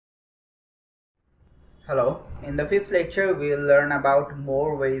Hello, in the fifth lecture we will learn about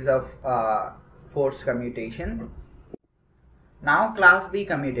more ways of force commutation. Now class B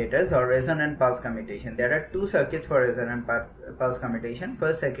commutators or resonant pulse commutation. There are two circuits for resonant pulse commutation.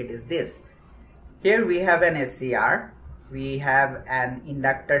 First circuit is this. Here we have an SCR, we have an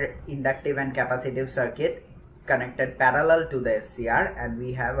inductive and capacitive circuit connected parallel to the SCR, and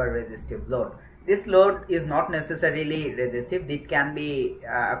we have a resistive load. This load is not necessarily resistive, it can be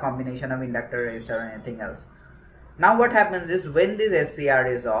a combination of inductor, resistor or anything else. Now what happens is when this SCR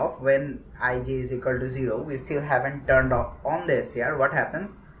is off, when Ig is equal to 0, we still haven't turned off on the SCR, what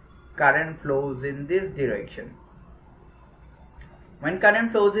happens? Current flows in this direction. When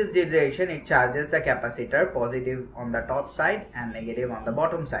current flows in this direction, it charges the capacitor positive on the top side and negative on the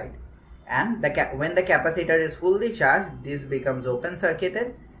bottom side. And when the capacitor is fully charged, this becomes open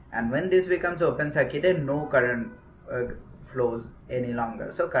circuited. And when this becomes open circuited, no current flows any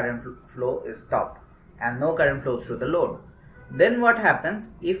longer. So current flow is stopped and no current flows through the load. Then what happens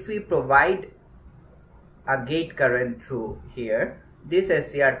if we provide a gate current through here? This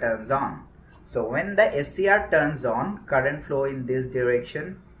SCR turns on. So when the SCR turns on, current flow in this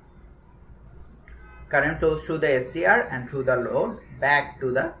direction. Current flows through the SCR and through the load back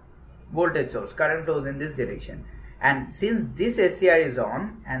to the voltage source. Current flows in this direction. And since this SCR is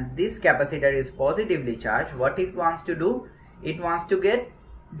on and this capacitor is positively charged, what it wants to do? It wants to get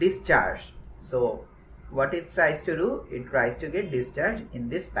discharged. So what it tries to do? It tries to get discharged in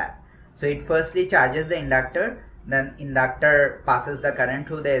this path. So it firstly charges the inductor, then inductor passes the current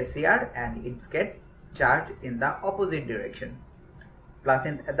through the SCR and it gets charged in the opposite direction. Plus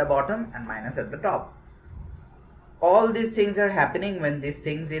at the bottom and minus at the top. All these things are happening when this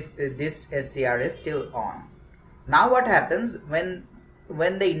SCR is still on. Now what happens when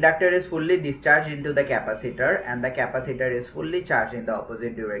the inductor is fully discharged into the capacitor and the capacitor is fully charged in the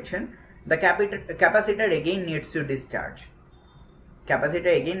opposite direction, the capacitor again needs to discharge.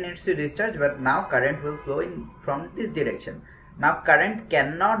 Capacitor again needs to discharge, but now current will flow in from this direction. Now current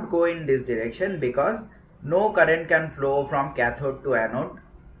cannot go in this direction because no current can flow from cathode to anode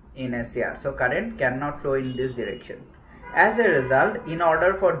in SCR. So current cannot flow in this direction. As a result, in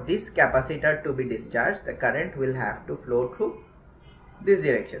order for this capacitor to be discharged, the current will have to flow through this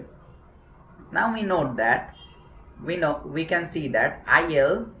direction. Now we note that, we can see that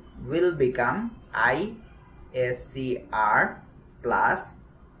IL will become ISCR plus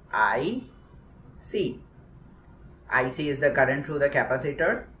IC. IC is the current through the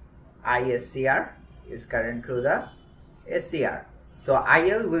capacitor, ISCR is current through the SCR. So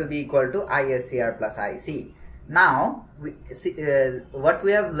IL will be equal to ISCR plus IC. Now, what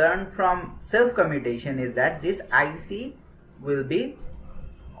we have learned from self-commutation is that this IC will be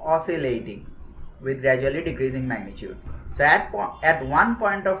oscillating with gradually decreasing magnitude. So at one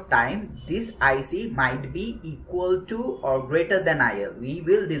point of time, this IC might be equal to or greater than IL. We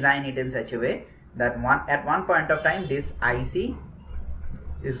will design it in such a way that at one point of time, this IC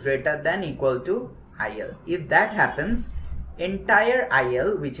is greater than equal to IL. If that happens, entire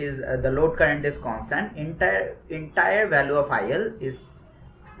IL, which is the load current is constant, entire value of IL is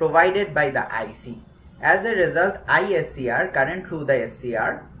provided by the IC. As a result, ISCR, current through the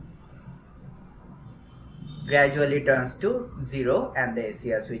SCR, gradually turns to 0 and the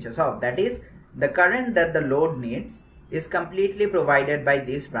SCR switches off. That is, the current that the load needs is completely provided by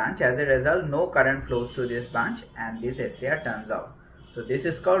this branch. As a result, no current flows through this branch and this SCR turns off. So this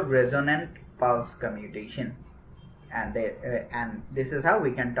is called resonant pulse commutation. And this is how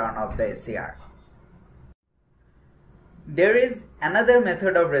we can turn off the SCR. There is another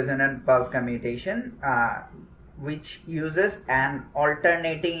method of resonant pulse commutation which uses an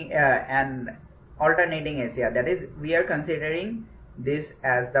alternating SCR. That is, we are considering this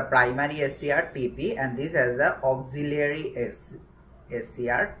as the primary SCR TP and this as the auxiliary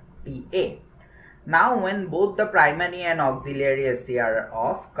SCR TA. Now when both the primary and auxiliary SCR are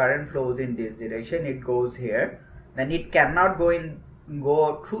off, current flows in this direction, it goes here. Then it cannot go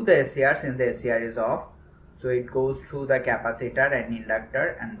through the SCR since the SCR is off. So it goes through the capacitor and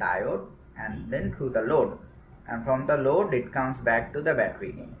inductor and diode and then through the load. And from the load it comes back to the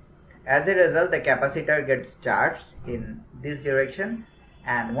battery. As a result, the capacitor gets charged in this direction.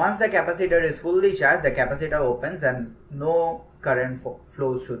 And once the capacitor is fully charged, the capacitor opens and no current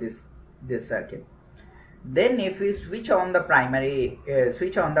flows through this circuit. Then if we switch on the primary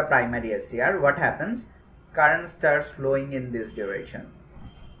SCR, what happens? Current starts flowing in this direction.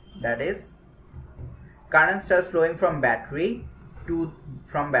 That is, current starts flowing from battery to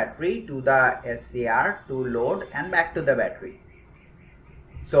the SCR to load and back to the battery.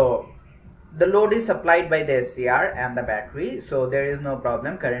 So the load is supplied by the SCR and the battery, so there is no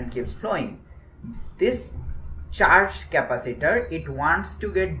problem, current keeps flowing. this charged capacitor, it wants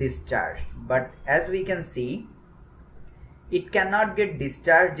to get discharged, but as we can see, it cannot get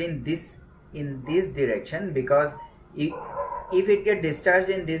discharged in this direction, because if it gets discharged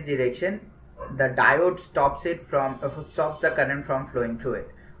in this direction, the diode stops the current from flowing through it.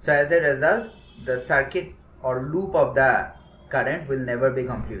 So as a result, the circuit or loop of the current will never be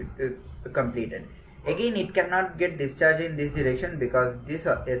completed. Again, it cannot get discharged in this direction because this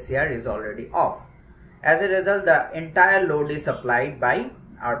SCR is already off. As a result, the entire load is supplied by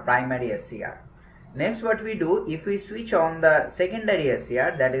our primary SCR. Next, what we do, if we switch on the secondary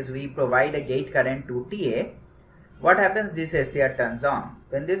SCR, that is, we provide a gate current to TA, what happens? This SCR turns on.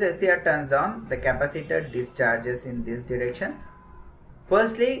 When this SCR turns on, the capacitor discharges in this direction.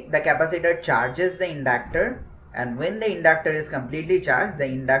 Firstly, the capacitor charges the inductor, and when the inductor is completely charged, the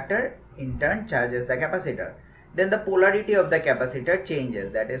inductor in turn charges the capacitor. Then the polarity of the capacitor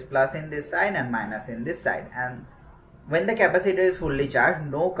changes, that is, plus in this side and minus in this side. And when the capacitor is fully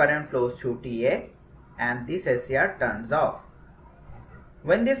charged, no current flows through TA, and this SCR turns off.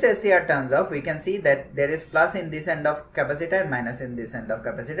 When this SCR turns off, we can see that there is plus in this end of capacitor and minus in this end of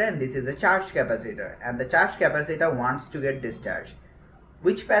capacitor, and this is a charged capacitor, and the charged capacitor wants to get discharged.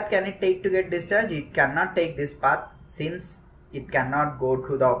 Which path can it take to get discharged? It cannot take this path, since it cannot go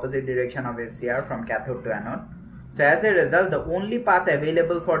through the opposite direction of SCR from cathode to anode. So as a result, the only path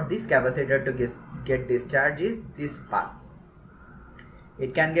available for this capacitor to get discharged is this path.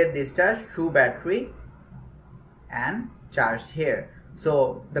 It can get discharged through battery and charged here.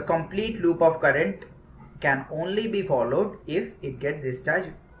 So the complete loop of current can only be followed if it gets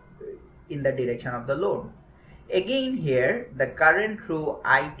discharged in the direction of the load. Again, here the current through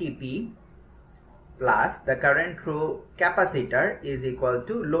ITP plus the current through capacitor is equal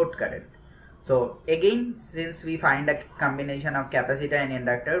to load current. So again, since we find a combination of capacitor and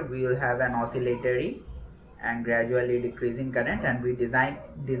inductor, we will have an oscillatory and gradually decreasing current, and we design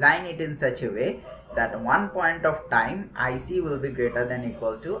it in such a way that one point of time IC will be greater than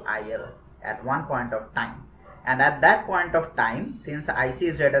equal to IL at one point of time. And at that point of time, since IC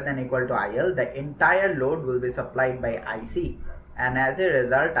is greater than equal to IL, the entire load will be supplied by IC, and as a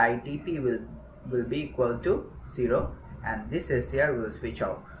result ITP will be equal to 0, and this SCR will switch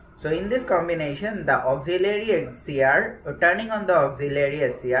off. So in this combination, the auxiliary SCR, turning on the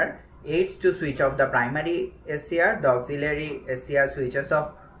auxiliary SCR aids to switch off the primary SCR. The auxiliary SCR switches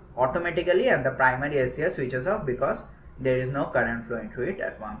off automatically, and the primary SCR switches off because there is no current flowing through it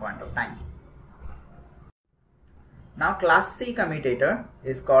at one point of time. Now class C commutator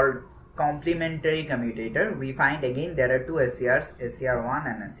is called complementary commutator. We find again there are two SCRs, SCR1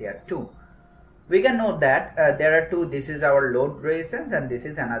 and SCR2. We can note that there are two, this is our load resistance and this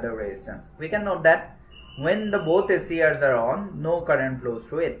is another resistance. We can note that when the both SCRs are on, no current flows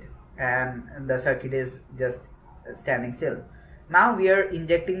through it and the circuit is just standing still. Now we are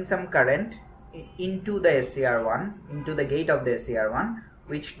injecting some current into the SCR1, into the gate of the SCR1,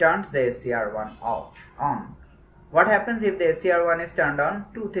 which turns the SCR1 on. What happens if the SCR1 is turned on?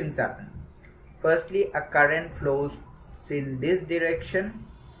 Two things happen. Firstly, a current flows in this direction.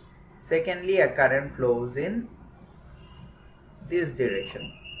 Secondly, a current flows in this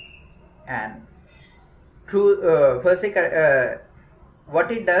direction. And through what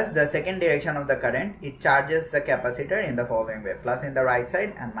it does, the second direction of the current, it charges the capacitor in the following way: plus in the right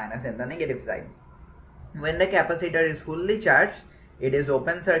side and minus in the negative side. When the capacitor is fully charged, it is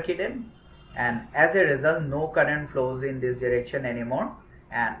open circuited, and as a result no current flows in this direction anymore,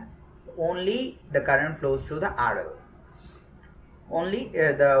 and only the current flows through the RL. Only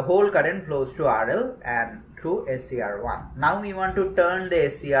the whole current flows through RL and through SCR1. Now we want to turn the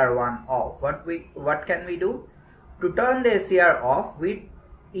SCR1 off. What can we do? To turn the SCR off, we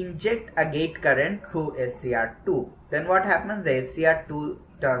inject a gate current through SCR2. Then what happens? The SCR2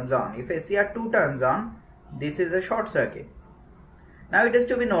 turns on. If SCR2 turns on, this is a short circuit. Now it is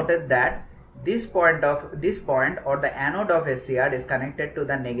to be noted that this point or the anode of SCR is connected to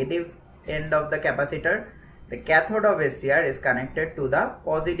the negative end of the capacitor. The cathode of SCR is connected to the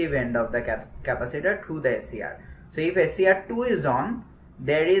positive end of the capacitor through the SCR. So if SCR2 is on,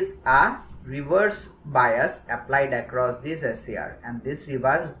 there is a reverse bias applied across this SCR, and this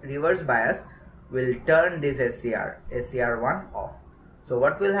reverse bias will turn this SCR1 off. So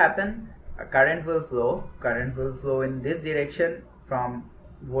what will happen? A current will flow in this direction from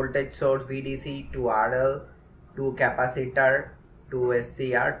voltage source VDC to RL to capacitor to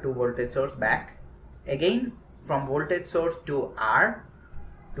SCR to voltage source back, again from voltage source to R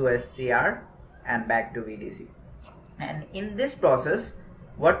to SCR and back to VDC. And in this process,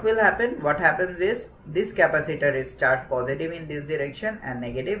 what will happen? What happens is this capacitor is charged positive in this direction and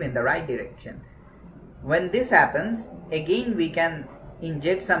negative in the right direction. When this happens, again we can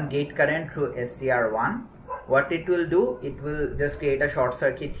inject some gate current through SCR1. What it will do, it will just create a short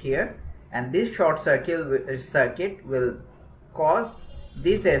circuit here, and this short circuit will cause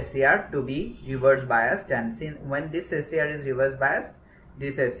this SCR to be reverse biased, and when this SCR is reverse biased,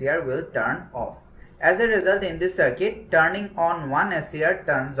 this SCR will turn off. As a result, in this circuit, turning on one SCR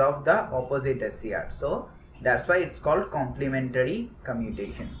turns off the opposite SCR. So that's why it's called complementary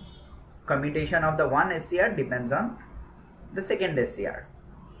commutation. Commutation of the one SCR depends on the second SCR.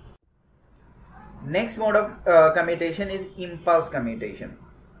 Next mode of commutation is impulse commutation.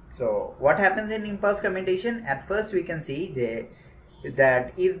 So what happens in impulse commutation? At first we can see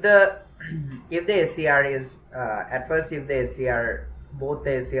that if the SCR is both the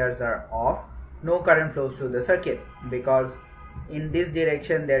SCRs are off, no current flows through the circuit, because in this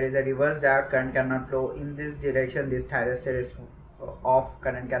direction there is a reverse diode, current cannot flow. In this direction this thyristor is off,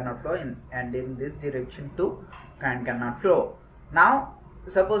 current cannot flow, and in this direction too current cannot flow. Now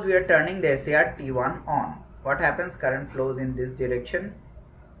suppose we are turning the SCR T1 on. What happens? Current flows in this direction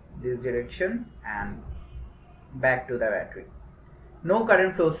and back to the battery. No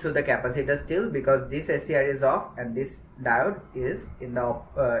current flows through the capacitor still, because this SCR is off and this diode is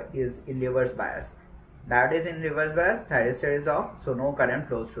in reverse bias. Diode is in reverse bias, thyristor is off, so no current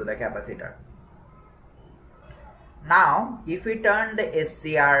flows through the capacitor. Now if we turn the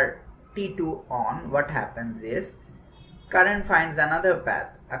SCR T2 on, what happens is current finds another path.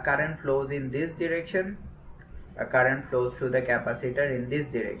 A current flows in this direction, a current flows through the capacitor in this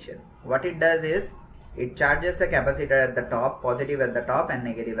direction. What it does is it charges the capacitor at the top, positive at the top and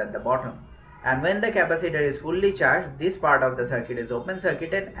negative at the bottom. And when the capacitor is fully charged, this part of the circuit is open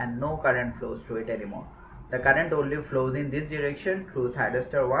circuited and no current flows through it anymore. The current only flows in this direction through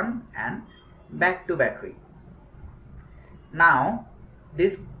thyristor 1 and back to battery. Now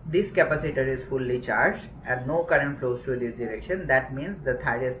this capacitor is fully charged and no current flows through this direction. That means the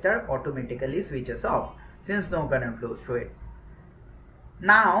thyristor automatically switches off since no current flows through it.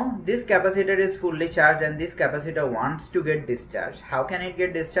 Now this capacitor is fully charged and this capacitor wants to get discharged. How can it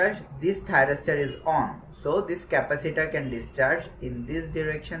get discharged? This thyristor is on, so this capacitor can discharge in this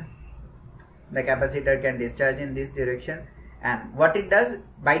direction. The capacitor can discharge in this direction, and what it does,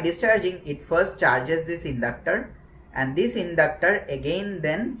 by discharging, it first charges this inductor, and this inductor again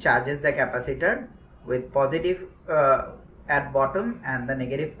then charges the capacitor with positive at bottom and the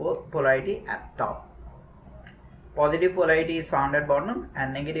negative polarity at top. Positive polarity is found at bottom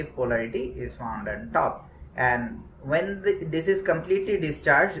and negative polarity is found at top. And when this is completely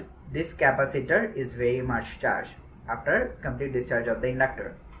discharged, this capacitor is very much charged after complete discharge of the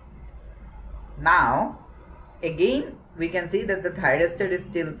inductor. Now again we can see that the thyristor is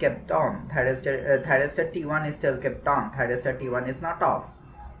still kept on. Thyristor T1 is still kept on. Thyristor T1 is not off.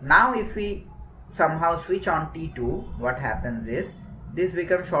 Now if we somehow switch on T2, what happens is this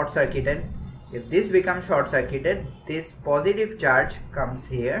becomes short circuited. If this becomes short circuited, this positive charge comes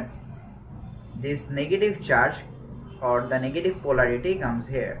here, this negative charge or the negative polarity comes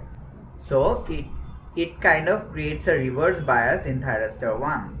here. So it kind of creates a reverse bias in thyristor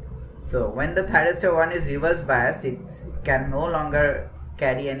 1. So when the thyristor 1 is reverse biased, it can no longer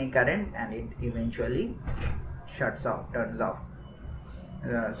carry any current and it eventually shuts off, turns off.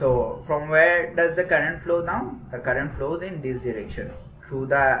 So from where does the current flow now? The current flows in this direction, through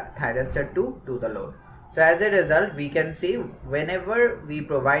the thyristor 2 to the load. So as a result, we can see whenever we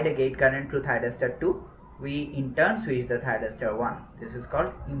provide a gate current through thyristor 2, we in turn switch the thyristor 1. This is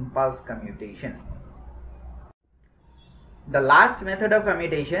called impulse commutation. The last method of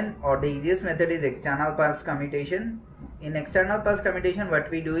commutation, or the easiest method, is external pulse commutation. In external pulse commutation, what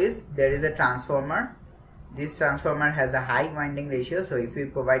we do is there is a transformer. This transformer has a high winding ratio, so if we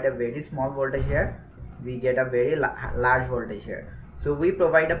provide a very small voltage here, we get a very large voltage here. So we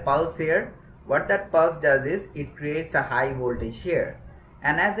provide a pulse here. What that pulse does is it creates a high voltage here,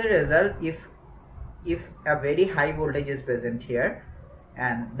 and as a result, if a very high voltage is present here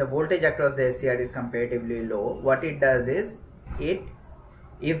and the voltage across the SCR is comparatively low, what it does is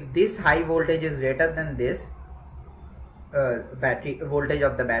if this high voltage is greater than this battery voltage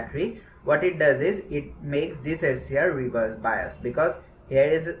of the battery, what it does is it makes this SCR reverse bias, because here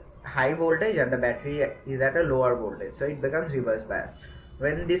is high voltage and the battery is at a lower voltage, so it becomes reverse bias.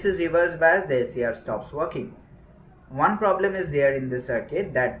 When this is reverse bias, the SCR stops working. One problem is there in this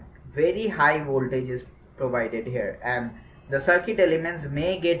circuit, that very high voltage is provided here and the circuit elements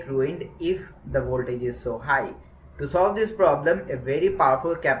may get ruined if the voltage is so high. To solve this problem, a very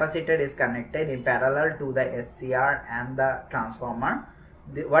powerful capacitor is connected in parallel to the SCR and the transformer.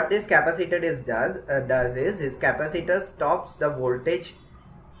 what this capacitor does is this capacitor stops the voltage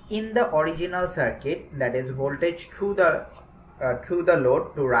in the original circuit, that is voltage through the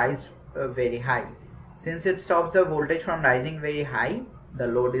load, to rise very high. Since it stops the voltage from rising very high, the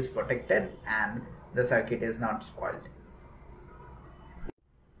load is protected and the circuit is not spoiled.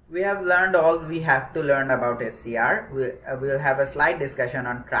 We have learned all we have to learn about SCR. We'll have a slight discussion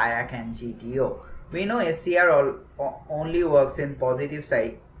on TRIAC and GTO. We know SCR only works in positive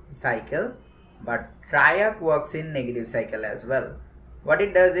cycle, but TRIAC works in negative cycle as well. What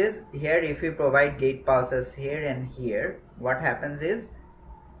it does is, here if we provide gate pulses here and here, what happens is,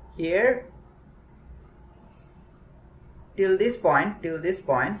 here till this point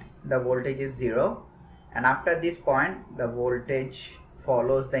the voltage is 0, and after this point the voltage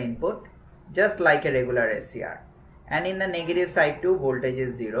follows the input just like a regular SCR, and in the negative side too voltage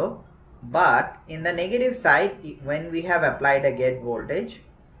is 0. But in the negative side, when we have applied a gate voltage,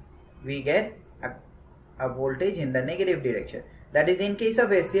 we get a voltage in the negative direction. That is, in case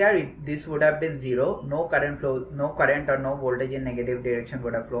of SCR, this would have been 0, no current or no voltage in negative direction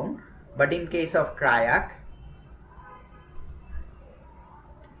would have flown. But in case of TRIAC,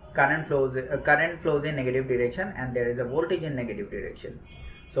 current flows in negative direction and there is a voltage in negative direction.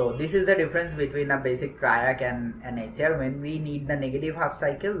 So this is the difference between a basic TRIAC and an SCR. When we need the negative half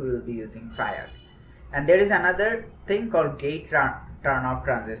cycle, we will be using TRIAC. And there is another thing called gate turn-off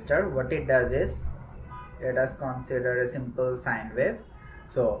transistor. What it does is, let us consider a simple sine wave.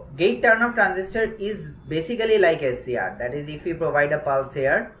 So gate turn-off transistor is basically like SCR. That is, if we provide a pulse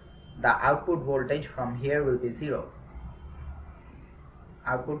here, the output voltage from here will be 0.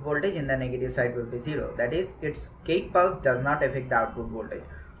 Output voltage in the negative side will be 0. That is, its gate pulse does not affect the output voltage.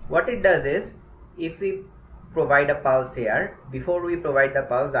 What it does is, if we provide a pulse here, before we provide the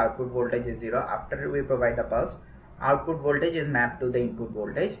pulse, the output voltage is 0. After we provide the pulse, output voltage is mapped to the input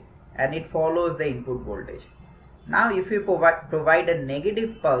voltage and it follows the input voltage. Now if we provide a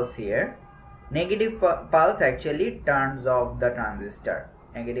negative pulse here, negative pulse actually turns off the transistor.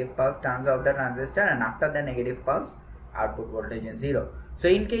 Negative pulse turns off the transistor, and after the negative pulse, output voltage is 0. So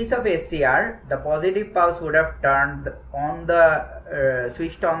in case of SCR, the positive pulse would have turned on the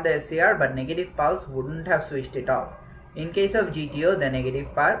switched on the SCR, but negative pulse wouldn't have switched it off. In case of GTO, the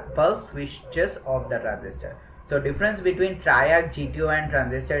negative pulse switches off the transistor. So difference between TRIAC, GTO and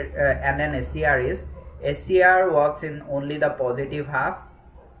transistor and an SCR is, SCR works in only the positive half.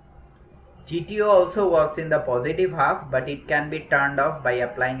 GTO also works in the positive half, but it can be turned off by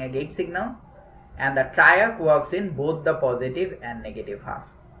applying a gate signal. And the TRIAC works in both the positive and negative half.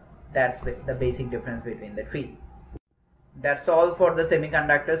 That's the basic difference between the three. That's all for the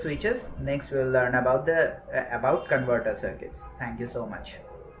semiconductor switches. Next we will learn about converter circuits. Thank you so much.